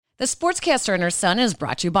The Sportscaster and Her Son is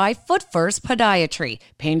brought to you by Foot First Podiatry.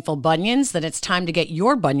 Painful bunions? Then it's time to get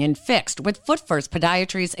your bunion fixed with Foot First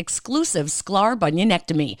Podiatry's exclusive Sklar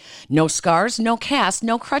bunionectomy. No scars, no cast,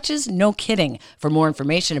 no crutches, no kidding. For more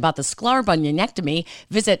information about the Sklar bunionectomy,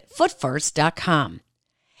 visit footfirst.com.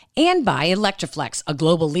 And by Electroflex, a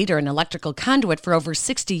global leader in electrical conduit for over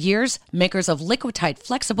 60 years, makers of Liquatite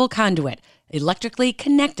flexible conduit, electrically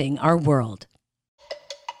connecting our world.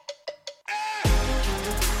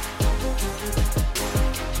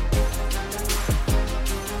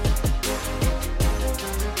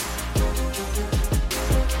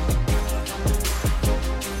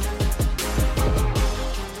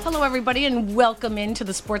 Hello, everybody, and welcome into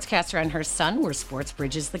the Sportscaster and Her Son, where sports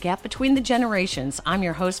bridges the gap between the generations. I'm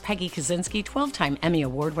your host, Peggy Kaczynski, 12-time Emmy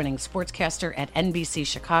Award-winning sportscaster at NBC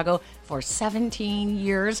Chicago for 17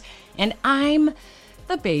 years, and I'm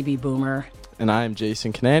the baby boomer. And I'm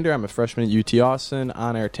Jason Conander. I'm a freshman at UT Austin,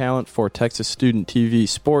 on-air talent for Texas Student TV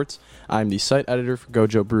Sports. I'm the site editor for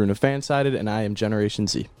Gojo Bruin of Fansided, and I am Generation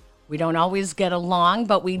Z. We don't always get along,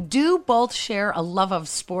 but we do both share a love of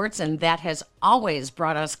sports, and that has always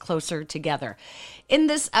brought us closer together. In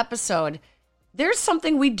this episode, there's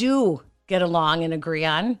something we do get along and agree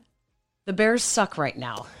on. The Bears suck right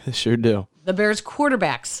now. They sure do. The Bears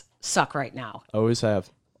quarterbacks suck right now. Always have.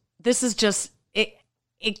 This is just,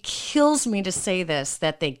 it kills me to say this,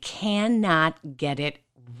 that they cannot get it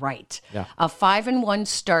right. Yeah. A 5-1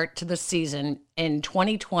 start to the season in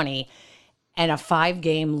 2020 and a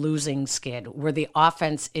 5-game losing skid where the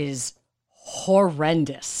offense is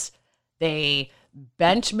horrendous. They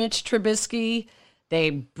bench Mitch Trubisky. They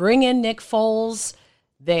bring in Nick Foles.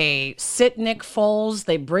 They sit Nick Foles.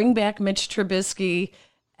 They bring back Mitch Trubisky.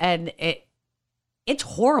 And it's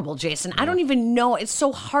horrible, Jason. I don't even know. It's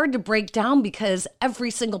so hard to break down because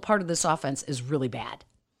every single part of this offense is really bad.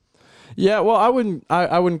 Yeah, well, I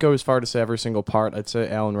wouldn't go as far to say every single part. I'd say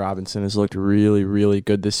Allen Robinson has looked really, really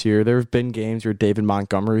good this year. There have been games where David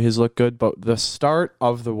Montgomery has looked good, but the start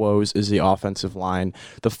of the woes is the offensive line.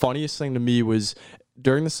 The funniest thing to me was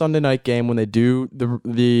during the Sunday night game when they do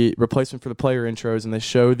the replacement for the player intros and they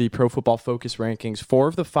show the Pro Football Focus rankings, 4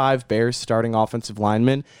 of the 5 Bears starting offensive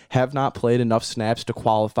linemen have not played enough snaps to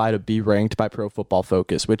qualify to be ranked by Pro Football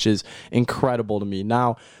Focus, which is incredible to me.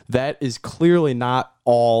 Now, that is clearly not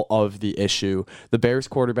all of the issue. The Bears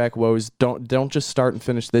quarterback woes don't just start and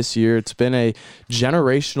finish this year. It's been a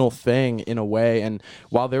generational thing in a way, and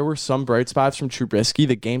while there were some bright spots from Trubisky,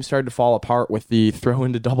 the game started to fall apart with the throw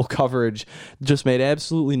into double coverage. Just made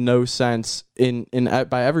absolutely no sense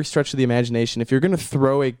by every stretch of the imagination. If you're going to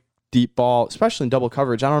throw a deep ball, especially in double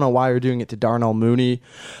coverage, I don't know why you're doing it to Darnell Mooney.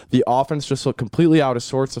 The offense just looked completely out of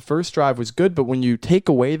sorts. The first drive was good, but when you take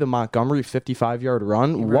away the Montgomery 55-yard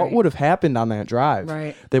run, right, what would have happened on that drive?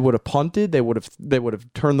 Right. They would have punted. They would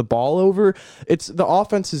have turned the ball over. The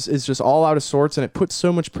offense is just all out of sorts, and it puts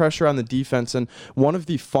so much pressure on the defense. And one of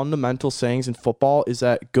the fundamental sayings in football is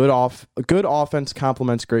that good offense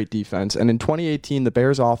complements great defense. And in 2018, the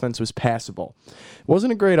Bears' offense was passable. It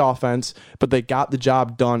wasn't a great offense, but they got the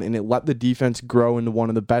job done, and it let the defense grow into one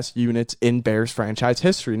of the best units in Bears franchise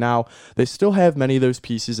history. Now, they still have many of those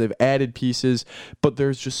pieces. They've added pieces, but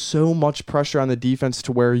there's just so much pressure on the defense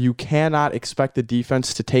to where you cannot expect the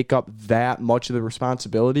defense to take up that much of the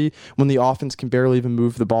responsibility when the offense can barely even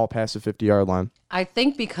move the ball past the 50-yard line. I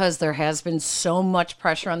think because there has been so much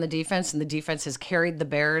pressure on the defense and the defense has carried the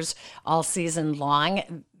Bears all season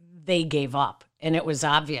long, they gave up. And it was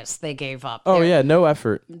obvious they gave up. No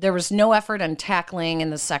effort. There was no effort on tackling in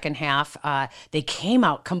the second half. They came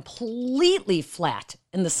out completely flat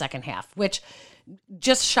in the second half, which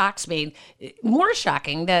just shocks me. More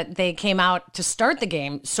shocking that they came out to start the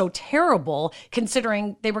game so terrible,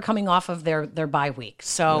 considering they were coming off of their bye week.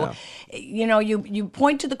 So, you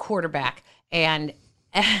point to the quarterback, and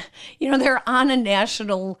they're on a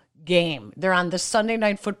national game. They're on the Sunday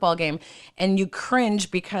Night Football game, and you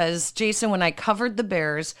cringe because, Jason, when I covered the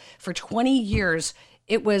Bears for 20 years,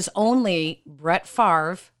 it was only Brett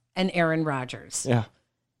Favre and Aaron Rodgers. Yeah.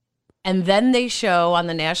 And then they show on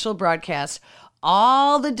the national broadcast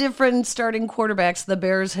all the different starting quarterbacks the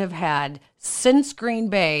Bears have had since Green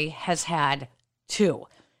Bay has had 2. Yeah.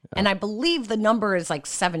 And I believe the number is like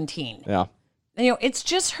 17. Yeah. It's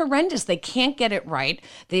just horrendous. They can't get it right.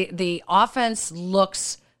 The offense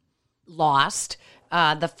looks lost.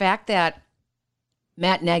 The fact that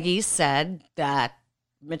Matt Nagy said that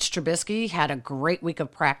Mitch Trubisky had a great week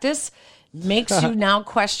of practice makes you now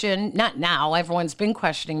question, not now, everyone's been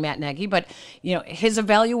questioning Matt Nagy, but, his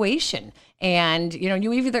evaluation. And,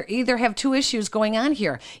 you either have two issues going on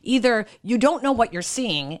here. Either you don't know what you're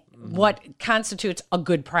seeing, what constitutes a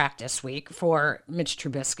good practice week for Mitch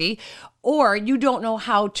Trubisky, or you don't know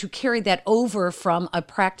how to carry that over from a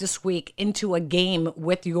practice week into a game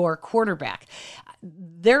with your quarterback.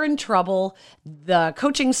 They're in trouble. The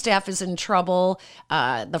coaching staff is in trouble.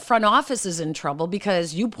 The front office is in trouble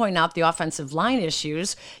because you point out the offensive line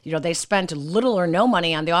issues. They spent little or no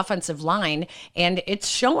money on the offensive line, and it's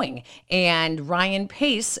showing. And Ryan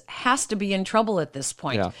Pace has to be in trouble at this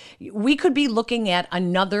point. Yeah. We could be looking at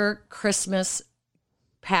another Christmas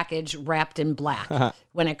package wrapped in black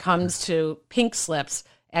when it comes to pink slips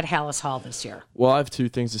at Hallis Hall this year. Well, I have two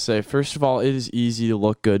things to say. First of all, it is easy to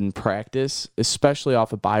look good in practice, especially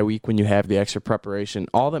off a bye week when you have the extra preparation.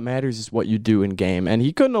 All that matters is what you do in game. And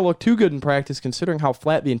he couldn't have looked too good in practice considering how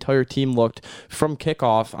flat the entire team looked from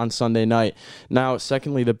kickoff on Sunday night. Now,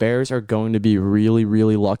 secondly, the Bears are going to be really,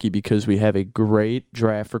 really lucky because we have a great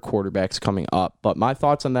draft for quarterbacks coming up. But my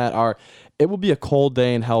thoughts on that are, it will be a cold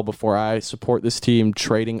day in hell before I support this team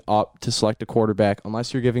trading up to select a quarterback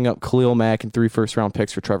unless you're giving up Khalil Mack and 3 first-round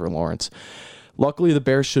picks for Trevor Lawrence. Luckily, the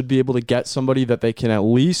Bears should be able to get somebody that they can at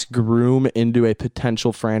least groom into a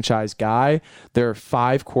potential franchise guy. There are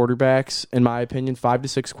 5 quarterbacks, in my opinion, 5 to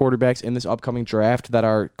 6 quarterbacks in this upcoming draft that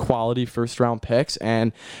are quality first-round picks.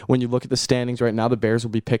 And when you look at the standings right now, the Bears will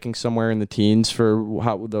be picking somewhere in the teens for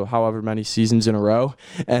however many seasons in a row.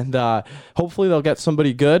 And hopefully they'll get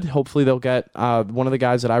somebody good. Hopefully they'll get one of the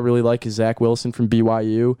guys that I really like is Zach Wilson from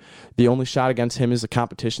BYU. The only shot against him is the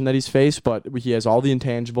competition that he's faced, but he has all the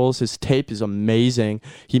intangibles. His tape is amazing.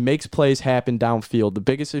 He makes plays happen downfield. The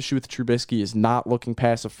biggest issue with Trubisky is not looking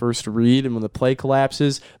past a first read, and when the play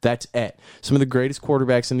collapses, that's it. Some of the greatest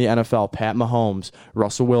quarterbacks in the NFL, Pat Mahomes,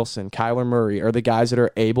 Russell Wilson, Kyler Murray, are the guys that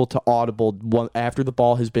are able to audible after the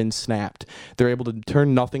ball has been snapped. They're able to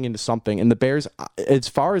turn nothing into something. And the Bears, as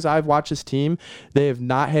far as I've watched this team, they have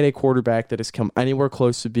not had a quarterback that has come anywhere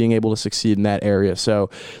close to being able to succeed in that area. So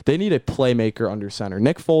they need a playmaker under center.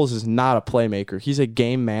 Nick Foles is not a playmaker. He's a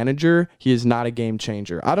game manager. He is not a game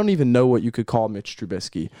changer. I don't even know what you could call Mitch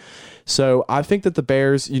Trubisky. So I think that the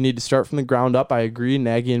Bears, you need to start from the ground up. I agree.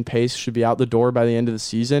 Nagy and Pace should be out the door by the end of the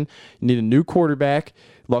season. You need a new quarterback.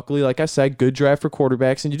 Luckily, like I said, good draft for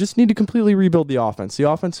quarterbacks, and you just need to completely rebuild the offense. The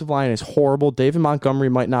offensive line is horrible. David Montgomery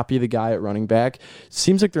might not be the guy at running back.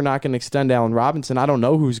 Seems like they're not going to extend Allen Robinson. I don't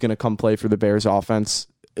know who's going to come play for the Bears offense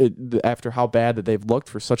after how bad that they've looked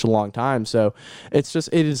for such a long time. So it's just,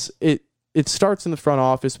 it starts in the front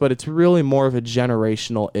office, but it's really more of a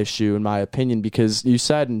generational issue, in my opinion, because you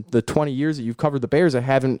said in the 20 years that you've covered the Bears, I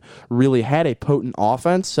haven't really had a potent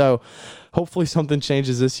offense. So hopefully something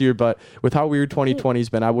changes this year, but with how weird 2020's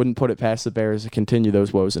been, I wouldn't put it past the Bears to continue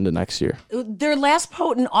those woes into next year. Their last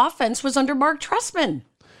potent offense was under Mark Trestman.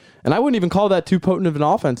 And I wouldn't even call that too potent of an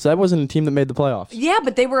offense. That wasn't a team that made the playoffs. Yeah,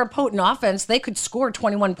 but they were a potent offense. They could score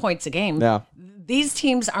 21 points a game. Yeah. These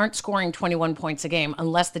teams aren't scoring 21 points a game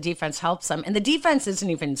unless the defense helps them. And the defense isn't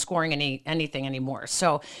even scoring anything anymore.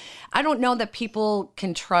 So I don't know that people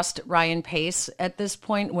can trust Ryan Pace at this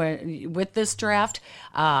point with this draft.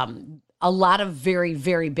 A lot of very,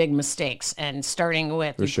 very big mistakes. And starting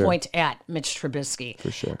with the point at Mitch Trubisky.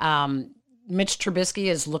 For sure. Mitch Trubisky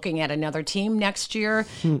is looking at another team next year,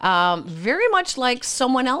 very much like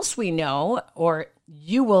someone else we know, or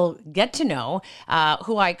you will get to know,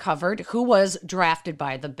 who I covered, who was drafted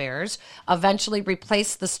by the Bears, eventually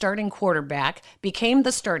replaced the starting quarterback, became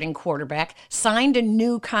the starting quarterback, signed a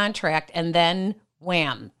new contract, and then,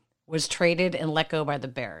 wham, was traded and let go by the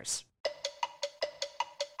Bears.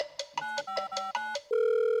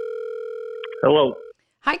 Hello.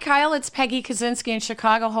 Hi, Kyle. It's Peggy Kaczynski in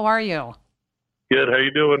Chicago. How are you? Good. How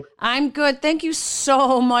you doing? I'm good. Thank you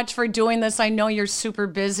so much for doing this. I know you're super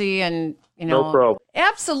busy and, No problem.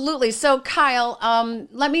 Absolutely. So, Kyle,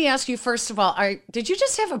 let me ask you first of all, did you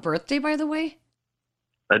just have a birthday, by the way?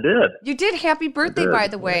 I did. You did. Happy birthday, by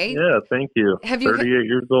the way. Yeah, thank you. Have you 38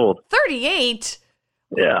 years old. 38?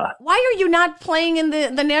 Yeah. Why are you not playing in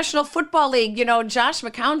the National Football League? You know, Josh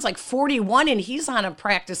McCown's like 41 and he's on a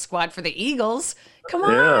practice squad for the Eagles. Come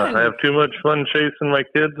on. Yeah, I have too much fun chasing my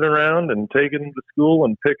kids around and taking them to school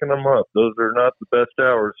and picking them up. Those are not the best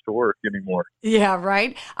hours to work anymore. Yeah,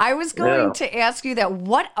 right. I was going to ask you that.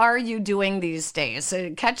 What are you doing these days?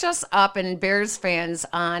 Catch us up, and Bears fans,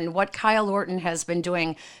 on what Kyle Orton has been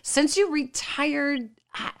doing since you retired.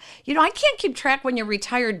 You know, I can't keep track when you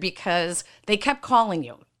retired because they kept calling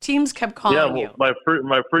you. Teams kept calling you. My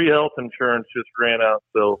free health insurance just ran out,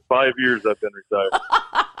 so 5 years I've been retired.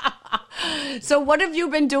 So what have you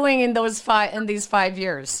been doing in these 5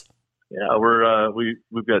 years? Yeah,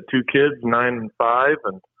 we've got two kids, 9 and 5,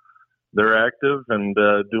 and they're active and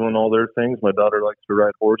doing all their things. My daughter likes to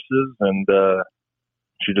ride horses, and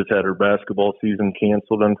she just had her basketball season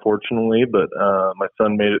canceled, unfortunately. But my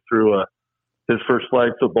son made it through his first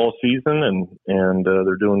flag football season, and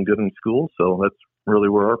they're doing good in school. So that's really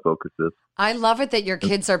where our focus is. I love it that your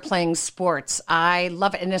kids are playing sports. I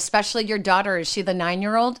love it, and especially your daughter. Is she the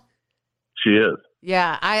 9-year-old? She is.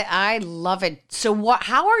 Yeah, I love it. So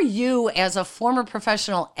how are you as a former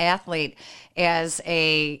professional athlete, as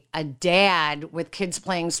a dad with kids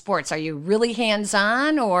playing sports? Are you really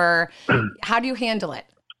hands-on, or how do you handle it?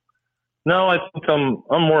 No, I think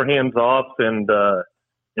I'm more hands-off, and I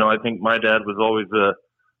think my dad was always a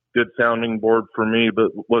good sounding board for me,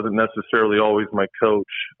 but wasn't necessarily always my coach.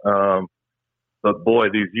 But boy,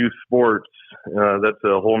 these youth sports, that's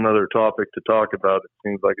a whole nother topic to talk about. It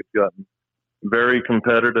seems like it's gotten very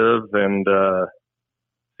competitive, and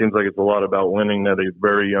seems like it's a lot about winning at a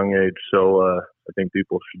very young age. So I think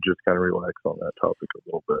people should just kind of relax on that topic a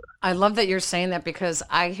little bit. I love that you're saying that, because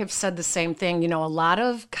I have said the same thing. A lot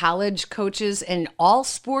of college coaches in all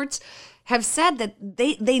sports have said that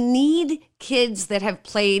they need kids that have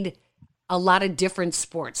played a lot of different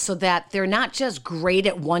sports, so that they're not just great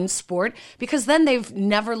at one sport, because then they've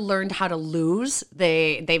never learned how to lose.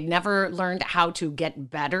 They've never learned how to get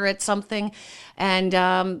better at something. And,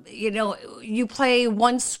 you play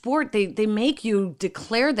one sport, they make you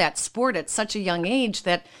declare that sport at such a young age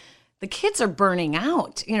that the kids are burning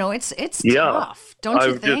out. It's tough, don't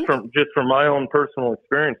you think? Just from my own personal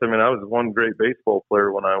experience, I mean, I was one great baseball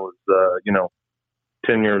player when I was,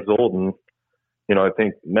 10 years old, and I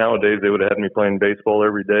think nowadays they would have had me playing baseball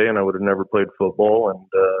every day, and I would have never played football. And,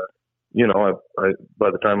 I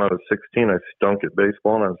by the time I was 16, I stunk at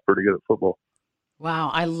baseball, and I was pretty good at football. Wow,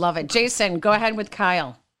 I love it. Jason, go ahead with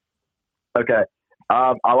Kyle. Okay.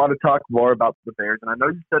 I want to talk more about the Bears. And I know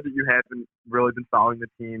you said that you haven't really been following the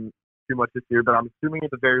team too much this year, but I'm assuming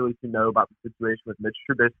at the very least you know about the situation with Mitch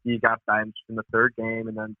Trubisky. Got benched in the third game,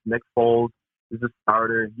 and then Nick Foles is a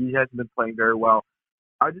starter. He hasn't been playing very well.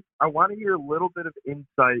 I want to hear a little bit of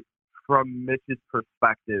insight from Mitch's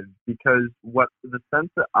perspective, because what the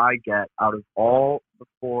sense that I get out of all the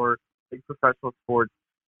four big professional sports,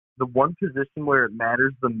 the one position where it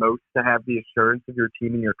matters the most to have the assurance of your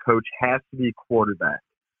team and your coach has to be quarterback.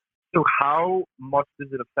 So how much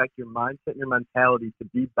does it affect your mindset and your mentality to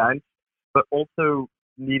be benched, but also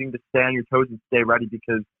needing to stay on your toes and stay ready?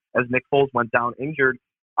 Because as Nick Foles went down injured,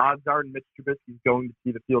 odds are Mitch Trubisky is going to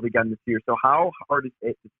see the field again this year. So how hard is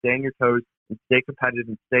it to stay on your toes and stay competitive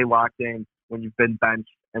and stay locked in when you've been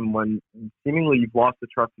benched and when seemingly you've lost the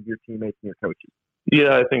trust of your teammates and your coaches?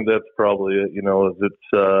 Yeah, I think that's probably it. It's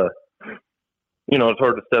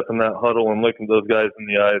hard to step in that huddle and look at those guys in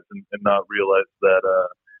the eyes and not realize that,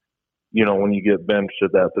 when you get benched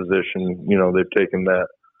at that position, they've taken that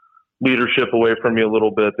leadership away from you a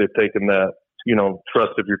little bit. They've taken that,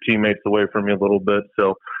 trust of your teammates away from you a little bit.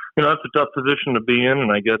 So, that's a tough position to be in.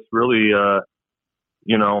 And I guess really, the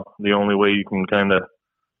only way you can kind of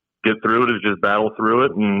get through it is just battle through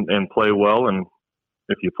it and play well. And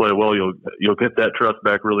if you play well, you'll get that trust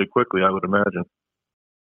back really quickly, I would imagine.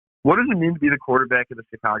 What does it mean to be the quarterback of the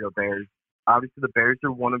Chicago Bears? Obviously, the Bears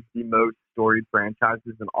are one of the most storied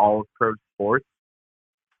franchises in all of pro sports.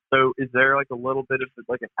 So is there a little bit of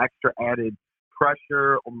an extra added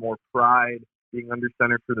pressure or more pride being under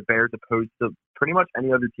center for the Bears opposed to pretty much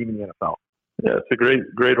any other team in the NFL? Yeah, it's a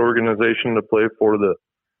great organization to play for. The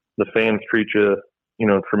fans treat you,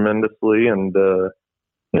 tremendously. And,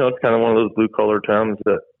 it's kind of one of those blue collar towns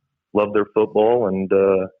that love their football. And,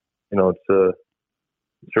 it's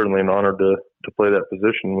certainly an honor to play that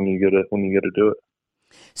position when you get to do it.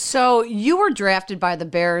 So you were drafted by the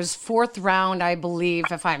Bears, 4th round, I believe,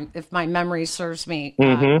 if my memory serves me.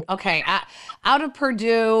 Mm-hmm. Okay, out of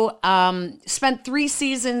Purdue, spent 3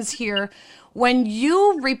 seasons here. When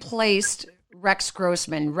you replaced Rex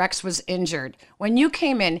Grossman, Rex was injured. When you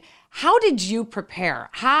came in, how did you prepare?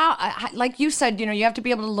 How, like you said, you have to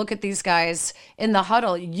be able to look at these guys in the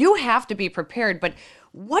huddle. You have to be prepared, but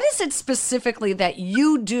what is it specifically that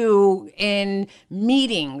you do in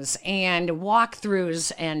meetings and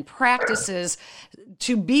walkthroughs and practices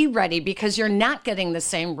to be ready, because you're not getting the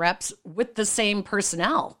same reps with the same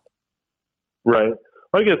personnel? Right.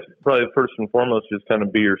 I guess probably first and foremost, just kind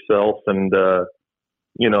of be yourself. And, that's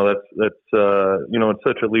it's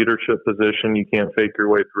such a leadership position. You can't fake your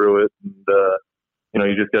way through it. And,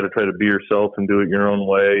 you just got to try to be yourself and do it your own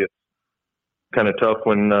way. It's kind of tough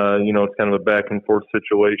when, it's kind of a back and forth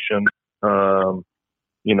situation.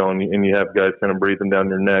 and you have guys kind of breathing down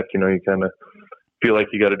your neck. You kind of feel like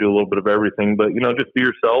you got to do a little bit of everything, but just be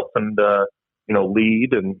yourself and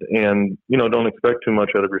lead and don't expect too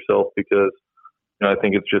much out of yourself, because I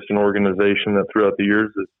think it's just an organization that throughout the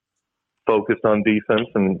years has focused on defense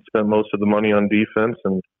and spent most of the money on defense,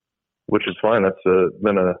 and which is fine. That's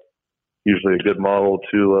been usually a good model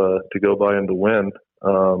to go by and to win.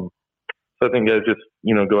 So I think guys just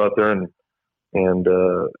go out there and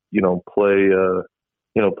play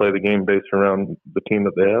the game based around the team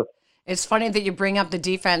that they have. It's funny that you bring up the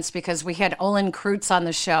defense, because we had Olin Kreutz on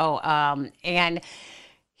the show, and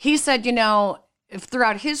he said, if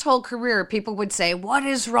throughout his whole career, people would say, what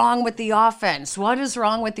is wrong with the offense? What is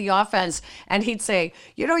wrong with the offense? And he'd say,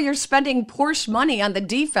 you're spending Porsche money on the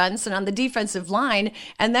defense and on the defensive line,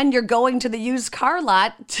 and then you're going to the used car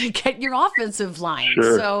lot to get your offensive line.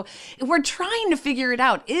 Sure. So we're trying to figure it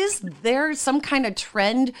out. Is there some kind of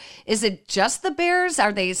trend? Is it just the Bears?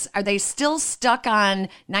 Are they still stuck on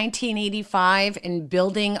 1985 and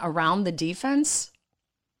building around the defense?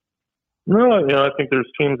 No, I think there's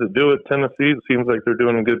teams that do it. Tennessee, it seems like they're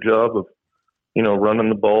doing a good job of, running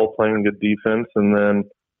the ball, playing good defense. And then,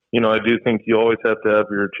 I do think you always have to have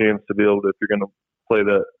your chance to be able to, if you're going to play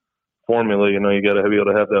that formula, you got to be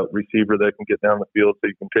able to have that receiver that can get down the field so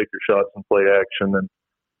you can take your shots and play action. And,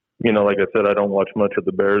 like I said, I don't watch much of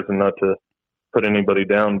the Bears, and not to put anybody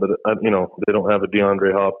down, but, they don't have a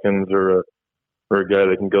DeAndre Hopkins or a guy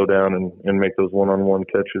that can go down and make those one-on-one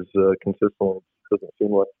catches consistently. It doesn't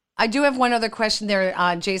seem like. I do have one other question there,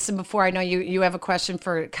 Jason, before I know you have a question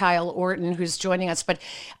for Kyle Orton, who's joining us. But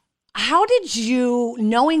how did you,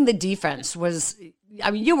 knowing the defense was,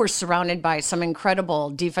 you were surrounded by some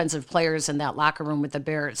incredible defensive players in that locker room with the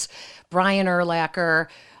Bears. Brian Urlacher.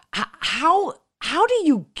 How do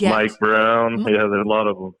you get Mike Brown? Yeah, there's a lot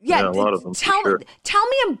of them. Yeah, a lot of them. Tell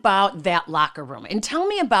me about that locker room, and tell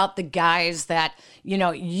me about the guys that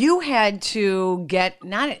you had to get.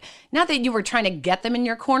 Not that you were trying to get them in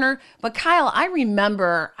your corner, but Kyle, I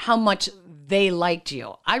remember how much they liked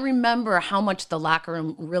you. I remember how much the locker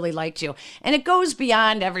room really liked you, and it goes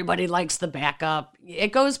beyond everybody likes the backup.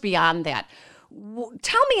 It goes beyond that.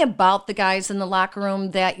 Tell me about the guys in the locker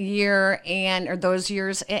room that year or those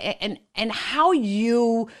years, and how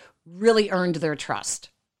you really earned their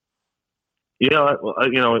trust. Yeah, I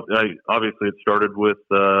obviously it started with,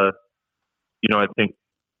 I think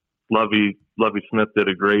Lovie Smith did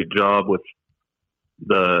a great job with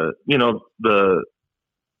the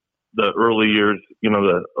early years,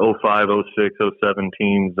 the 05, 06, 07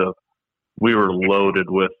 teams of. We were loaded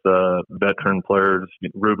with veteran players,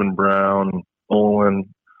 Reuben Brown, Olin,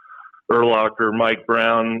 Urlacher, Mike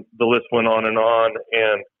Brown, the list went on.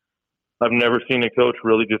 And I've never seen a coach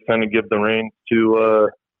really just kind of give the reins to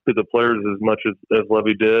the players as much as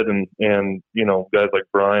Levy did. And guys like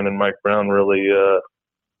Brian and Mike Brown really,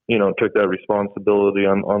 took that responsibility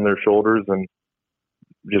on their shoulders and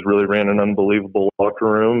just really ran an unbelievable locker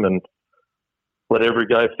room and let every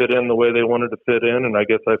guy fit in the way they wanted to fit in. And I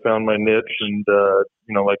guess I found my niche and,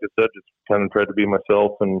 like I said, just kind of tried to be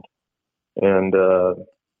myself and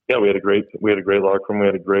we had a great locker room. We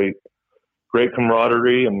had a great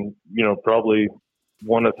camaraderie and, probably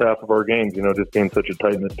won us half of our games, just being such a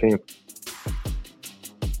tight-knit team.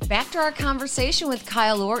 Back to our conversation with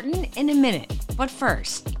Kyle Orton in a minute. But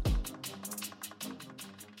first,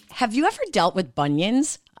 have you ever dealt with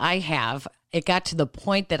bunions? I have. It got to the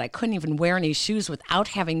point that I couldn't even wear any shoes without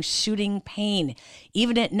having shooting pain.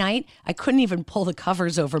 Even at night, I couldn't even pull the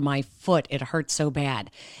covers over my foot. It hurt so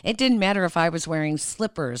bad. It didn't matter if I was wearing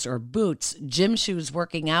slippers or boots, gym shoes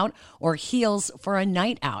working out, or heels for a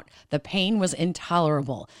night out. The pain was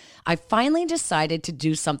intolerable. I finally decided to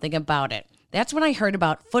do something about it. That's when I heard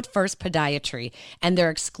about Foot First Podiatry and their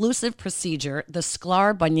exclusive procedure, the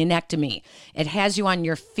Sklar bunionectomy. It has you on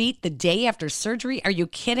your feet the day after surgery. Are you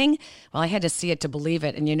kidding? Well, I had to see it to believe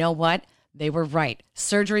it. And you know what? They were right.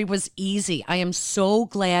 Surgery was easy. I am so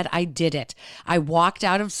glad I did it. I walked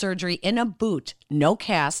out of surgery in a boot, no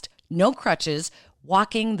cast, no crutches,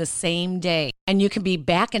 walking the same day. And you can be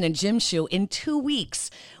back in a gym shoe in 2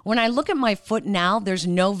 weeks. When I look at my foot now, there's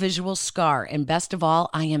no visual scar. And best of all,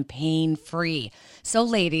 I am pain-free. So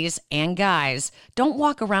ladies and guys, don't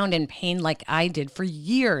walk around in pain like I did for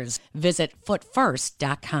years. Visit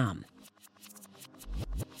footfirst.com.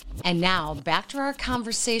 And now back to our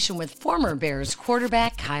conversation with former Bears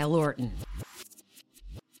quarterback Kyle Orton.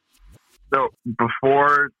 So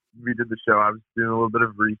before we did the show, I was doing a little bit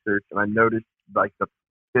of research, and I noticed like the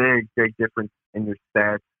big difference in your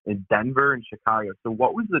stats in Denver and Chicago. So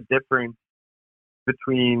what was the difference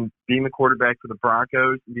between being the quarterback for the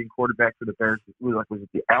Broncos and being quarterback for the Bears? Was it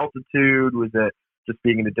the altitude? Was it just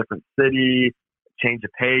being in a different city, change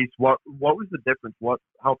of pace? What was the difference? What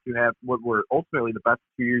helped you have what were ultimately the best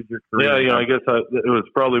 2 years of your career? Yeah, I guess it was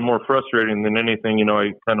probably more frustrating than anything.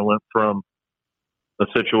 I kind of went from a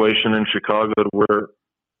situation in Chicago to where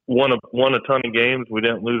won a ton of games. We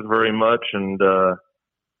didn't lose very much, and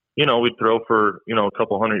we'd throw for a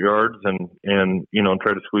couple hundred yards and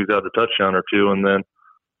try to squeeze out a touchdown or two, and then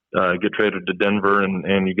get traded to Denver,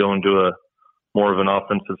 and you go into a more of an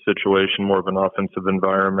offensive situation, more of an offensive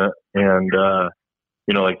environment, and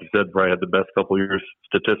like you said, probably had the best couple of years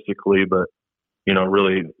statistically, but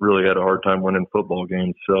really had a hard time winning football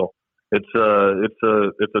games. So it's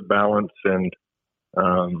a balance, and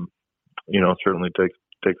certainly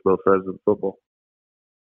takes both sides of the football.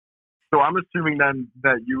 So I'm assuming then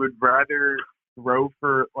that you would rather throw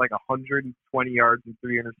for like 120 yards and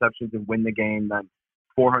 3 interceptions and win the game than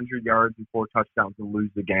 400 yards and 4 touchdowns and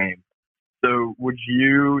lose the game. So would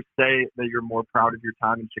you say that you're more proud of your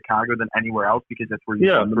time in Chicago than anywhere else because that's where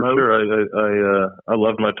you won the most? Yeah, for sure. I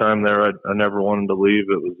loved my time there. I never wanted to leave.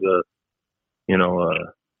 It was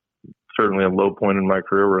certainly a low point in my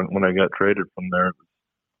career when I got traded from there.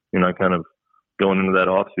 I kind of going into that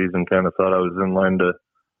off season kind of thought I was in line to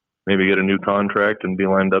maybe get a new contract and be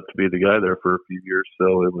lined up to be the guy there for a few years.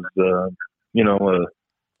 So it was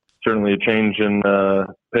certainly a change in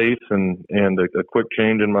pace and a quick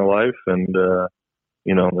change in my life, and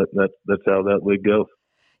that's how that league goes.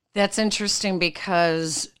 That's interesting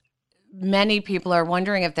because many people are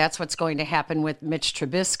wondering if that's what's going to happen with Mitch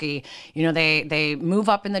Trubisky. They move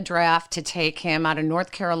up in the draft to take him out of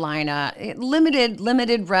North Carolina,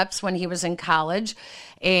 limited reps when he was in college.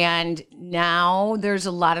 And now there's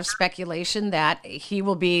a lot of speculation that he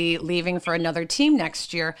will be leaving for another team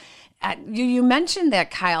next year. You mentioned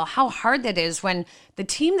that, Kyle, how hard that is when the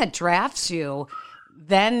team that drafts you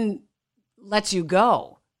then lets you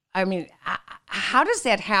go. I mean, how does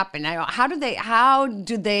that happen? How do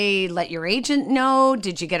they let your agent know?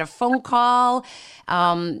 Did you get a phone call?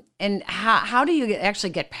 And how do you actually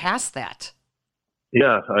get past that?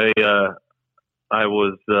 Yeah, I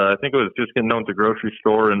was, I think I was just getting down to the grocery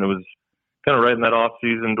store, and it was kind of right in that off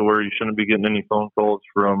season to where you shouldn't be getting any phone calls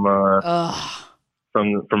from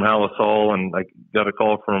Halas Hall, and I got a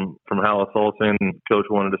call from Halas Hall saying coach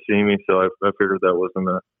wanted to see me, so I figured that wasn't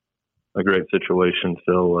a great situation.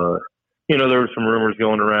 So, there were some rumors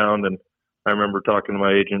going around, and I remember talking to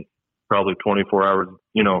my agent probably 24 hours,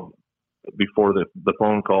 before the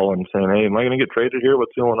phone call and saying, "Hey, am I going to get traded here?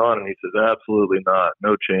 What's going on?" And he says, "Absolutely not.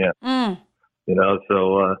 No chance."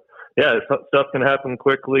 So, stuff can happen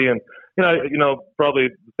quickly. And, probably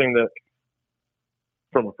the thing that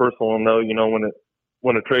from a personal note,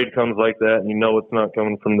 when a trade comes like that and it's not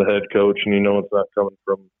coming from the head coach and it's not coming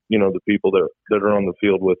from, the people that are on the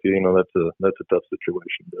field with you, that's a tough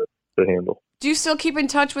situation to handle. Do you still keep in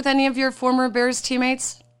touch with any of your former Bears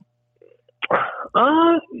teammates?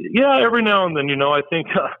 Yeah, every now and then, I think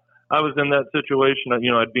I was in that situation.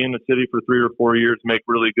 I'd be in the city for 3 or 4 years, make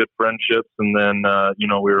really good friendships, and then, we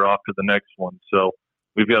were off to the next one. So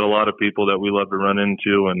we've got a lot of people that we love to run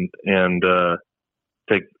into and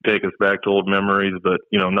take us back to old memories, but,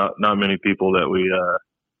 not many people that we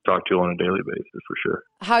talk to on a daily basis for sure.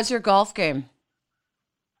 How's your golf game?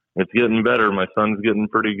 It's getting better. My son's getting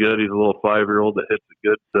pretty good. He's a little 5-year-old that hits it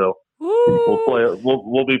good, so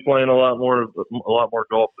we'll be playing a lot more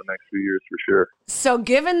golf the next few years for sure. So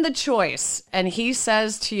given the choice, and he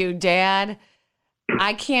says to you, "Dad,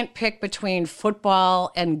 I can't pick between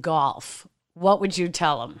football and golf," what would you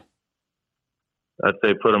tell him? I'd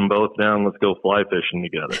say put them both down. Let's go fly fishing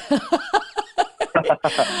together.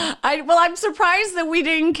 I'm surprised that we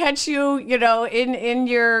didn't catch you, in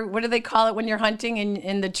your, what do they call it when you're hunting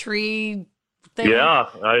in the tree thing? Yeah,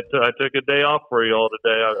 I took a day off for you all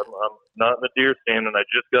today. I'm not in the deer stand, and I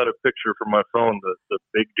just got a picture from my phone. The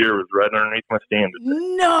big deer was right underneath my stand today.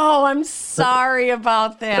 No, I'm sorry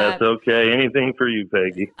about that. That's okay. Anything for you,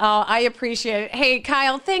 Peggy. Oh, I appreciate it. Hey,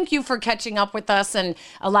 Kyle, thank you for catching up with us and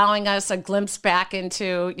allowing us a glimpse back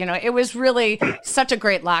into, it was really such a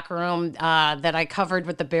great locker room that I covered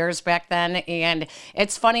with the Bears back then. And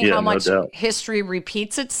it's funny how much history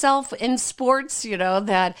repeats itself in sports,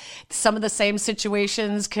 that some of the same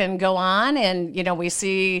situations can go on. And, we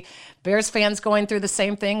see Bears fans going through the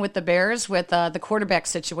same thing with the Bears with the quarterback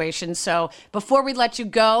situation. So before we let you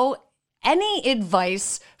go, any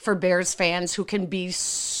advice for Bears fans who can be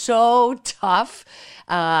so tough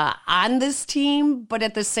on this team, but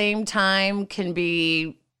at the same time can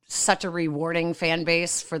be such a rewarding fan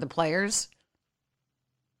base for the players?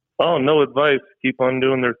 Oh, no advice. Keep on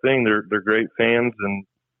doing their thing. They're great fans, and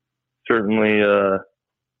certainly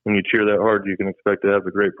when you cheer that hard, you can expect to have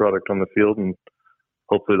a great product on the field. And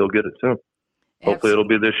hopefully they'll get it soon. Hopefully it'll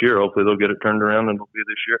be this year. Hopefully they'll get it turned around and it'll be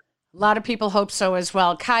this year. A lot of people hope so as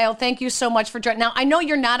well. Kyle, thank you so much for joining. Now, I know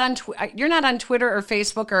you're not on Twitter or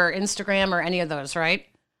Facebook or Instagram or any of those, right?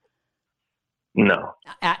 No.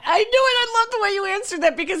 I knew it. I love the way you answered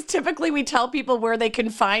that, because typically we tell people where they can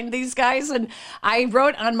find these guys. And I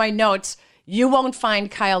wrote on my notes, you won't find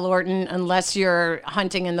Kyle Orton unless you're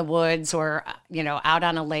hunting in the woods or, out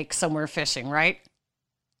on a lake somewhere fishing, right?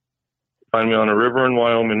 Find me on a river in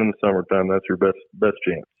Wyoming in the summertime. That's your best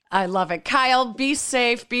chance. I love it. Kyle, be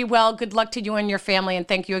safe, be well. Good luck to you and your family, and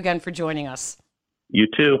thank you again for joining us. You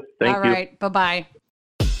too. Thank you. All right. Bye-bye.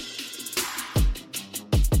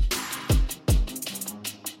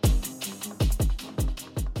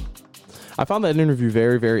 I found that interview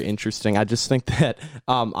very, very interesting. I just think that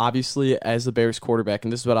obviously as the Bears quarterback,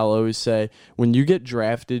 and this is what I'll always say, when you get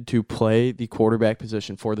drafted to play the quarterback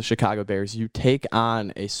position for the Chicago Bears, you take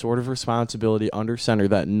on a sort of responsibility under center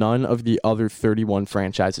that none of the other 31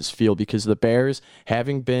 franchises feel, because the Bears,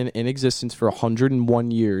 having been in existence for 101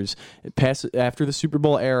 years, after the Super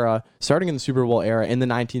Bowl era, starting in the Super Bowl era in the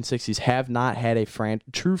 1960s, have not had a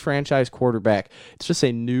true franchise quarterback. It's just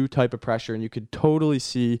a new type of pressure, and you could totally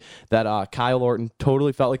see that Kyle Orton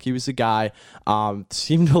totally felt like he was the guy.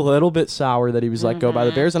 Seemed a little bit sour that he was let go by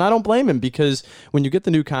the Bears, and I don't blame him, because when you get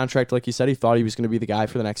the new contract, like he said, he thought he was going to be the guy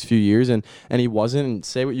for the next few years, and he wasn't. And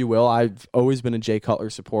say what you will, I've always been a Jay Cutler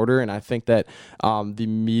supporter, and I think that the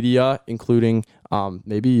media, including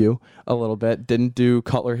maybe you a little bit, didn't do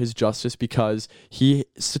Cutler his justice, because he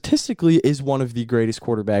statistically is one of the greatest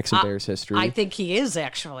quarterbacks in Bears history. I think he is,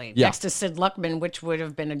 actually, next to Sid Luckman, which would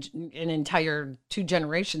have been an entire 2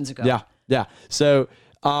 generations ago. Yeah. So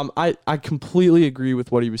I completely agree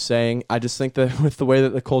with what he was saying. I just think that with the way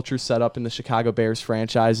that the culture's set up in the Chicago Bears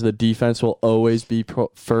franchise, the defense will always be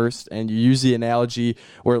first. And you use the analogy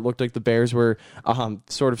where it looked like the Bears were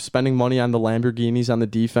sort of spending money on the Lamborghinis on the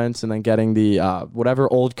defense and then getting the whatever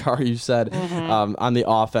old car you said on the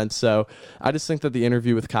offense. So I just think that the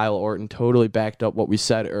interview with Kyle Orton totally backed up what we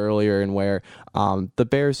said earlier, and where the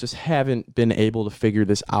Bears just haven't been able to figure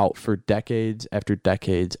this out for decades after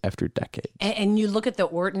decades after decades. And you look at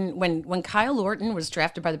the Orton, when Kyle Orton was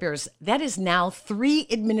drafted by the Bears, that is now 3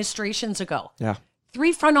 administrations ago. Yeah.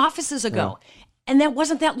 3 front offices ago. Yeah. And that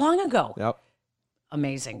wasn't that long ago. Yep.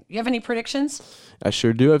 Amazing. You have any predictions? I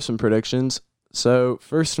sure do have some predictions. So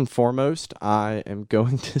first and foremost, I am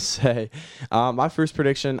going to say my first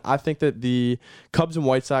prediction, I think that the Cubs and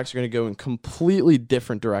White Sox are going to go in completely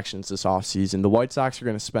different directions this offseason. The White Sox are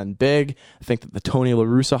going to spend big. I think that the Tony La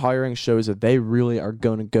Russa hiring shows that they really are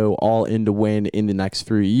going to go all in to win in the next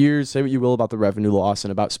 3 years. Say what you will about the revenue loss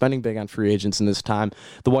and about spending big on free agents in this time.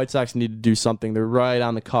 The White Sox need to do something. They're right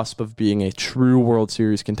on the cusp of being a true World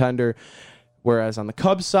Series contender. Whereas on the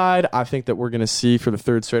Cubs side, I think that we're going to see for the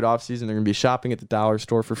 3rd straight offseason, they're going to be shopping at the dollar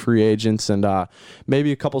store for free agents, and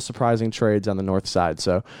maybe a couple surprising trades on the north side.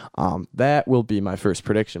 So that will be my first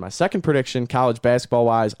prediction. My second prediction, college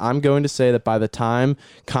basketball-wise, I'm going to say that by the time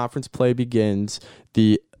conference play begins,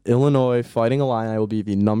 the Illinois Fighting Illini will be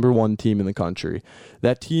the number 1 team in the country.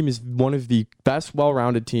 That team is one of the best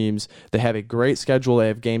well-rounded teams. They have a great schedule. They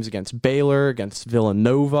have games against Baylor, against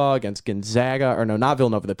Villanova, against Gonzaga. Or no, not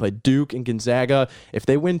Villanova. They play Duke and Gonzaga. If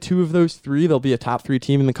they win 2 of those 3, they'll be a top 3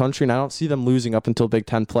 team in the country, and I don't see them losing up until Big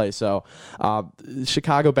Ten play. So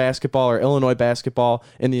Chicago basketball, or Illinois basketball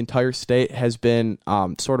in the entire state, has been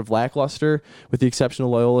sort of lackluster, with the exception of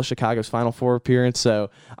Loyola Chicago's Final Four appearance. So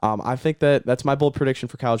I think that that's my bold prediction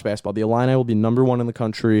for college basketball. The Illini will be number 1 in the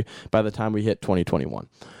country by the time we hit 2021.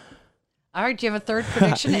 All right, do you have a third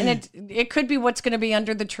prediction? And it could be what's going to be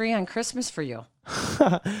under the tree on Christmas for you.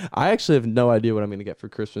 I actually have no idea what I'm going to get for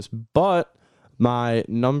Christmas, but my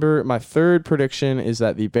third prediction is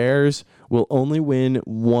that the Bears will only win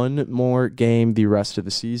 1 more game the rest of the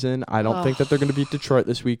season. I don't think that they're going to beat Detroit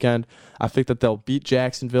this weekend. I think that they'll beat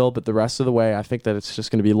Jacksonville, but the rest of the way, I think that it's just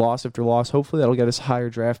going to be loss after loss. Hopefully that'll get us a higher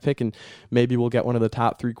draft pick, and maybe we'll get one of the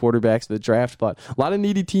top 3 quarterbacks of the draft. But a lot of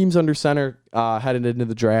needy teams under center headed into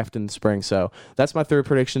the draft in the spring. So that's my third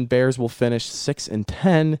prediction. Bears will finish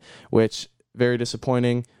 6-10, which very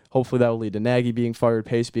disappointing. Hopefully that will lead to Nagy being fired,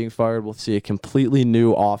 Pace being fired. We'll see a completely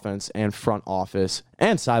new offense and front office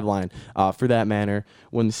and sideline, for that matter,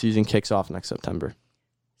 when the season kicks off next September.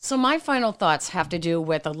 So my final thoughts have to do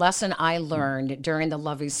with a lesson I learned during the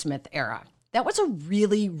Lovie Smith era. That was a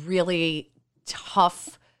really, really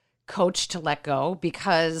tough coach to let go,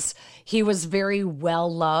 because he was very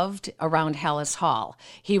well loved around Hallis Hall.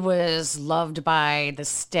 He was loved by the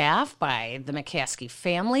staff, by the McCaskey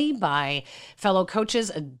family, by fellow coaches,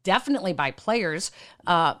 definitely by players.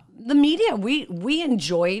 The media, we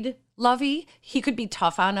enjoyed Lovey. He could be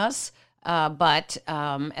tough on us, but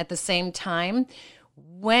at the same time,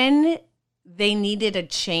 when they needed a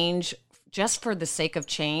change just for the sake of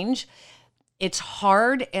change, it's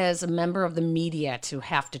hard as a member of the media to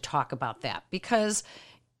have to talk about that because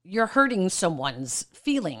you're hurting someone's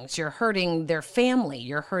feelings. You're hurting their family.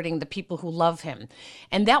 You're hurting the people who love him.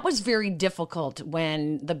 And that was very difficult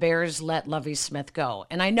when the Bears let Lovie Smith go.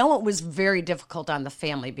 And I know it was very difficult on the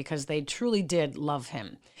family because they truly did love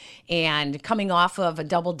him. And coming off of a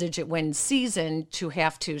double-digit win season, to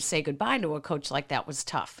have to say goodbye to a coach like that was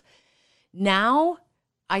tough. Now,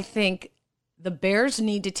 I think the Bears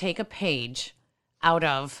need to take a page out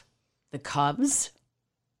of the Cubs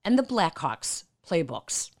and the Blackhawks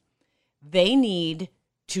playbooks. They need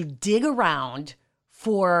to dig around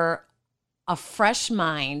for a fresh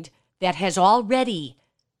mind that has already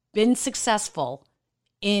been successful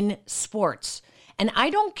in sports. And I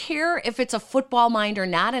don't care if it's a football mind or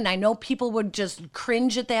not. And I know people would just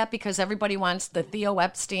cringe at that because everybody wants the Theo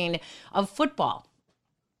Epstein of football.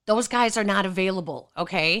 Those guys are not available,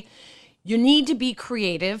 okay? You need to be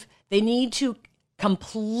creative. They need to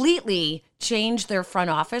completely change their front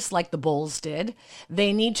office like the Bulls did.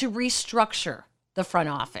 They need to restructure the front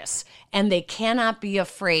office. And they cannot be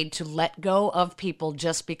afraid to let go of people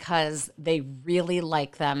just because they really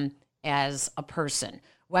like them as a person,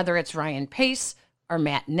 whether it's Ryan Pace or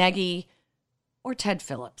Matt Nagy or Ted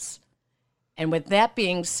Phillips. And with that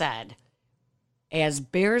being said, as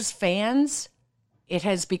Bears fans, it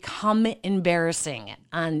has become embarrassing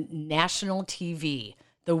on national TV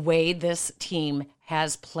the way this team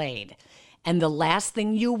has played. And the last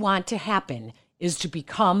thing you want to happen is to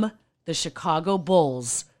become the Chicago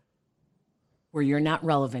Bulls, where you're not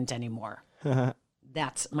relevant anymore.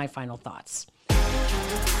 That's my final thoughts.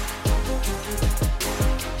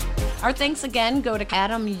 Our thanks again go to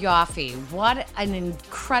Adam Yaffe. What an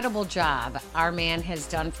incredible job our man has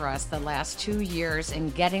done for us the last 2 years in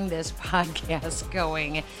getting this podcast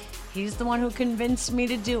going. He's the one who convinced me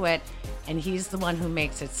to do it, and he's the one who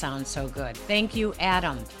makes it sound so good. Thank you,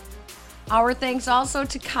 Adam. Our thanks also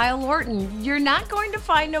to Kyle Orton. You're not going to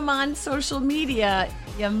find him on social media.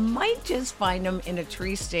 You might just find him in a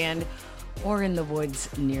tree stand or in the woods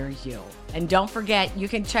near you. And don't forget, you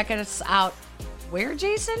can check us out. Where,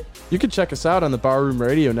 Jason? You can check us out on the Barroom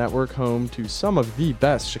Radio Network, home to some of the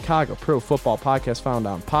best Chicago pro football podcasts found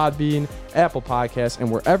on Podbean, Apple Podcasts,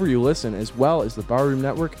 and wherever you listen, as well as the Barroom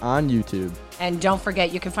Network on YouTube. And don't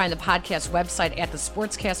forget, you can find the podcast website at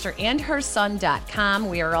thesportscasterandherson.com.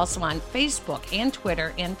 We are also on Facebook and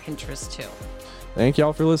Twitter and Pinterest, too. Thank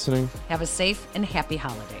y'all for listening. Have a safe and happy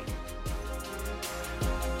holiday.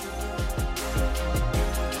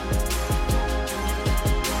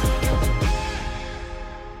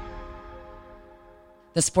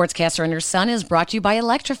 The Sportscaster and Her Son is brought to you by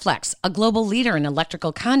Electroflex, a global leader in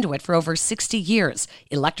electrical conduit for over 60 years,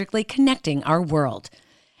 electrically connecting our world.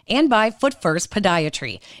 And by Foot First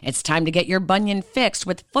Podiatry. It's time to get your bunion fixed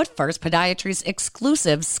with Foot First Podiatry's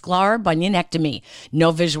exclusive Sklar bunionectomy.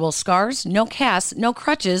 No visual scars, no casts, no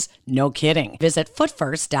crutches, no kidding. Visit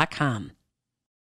footfirst.com.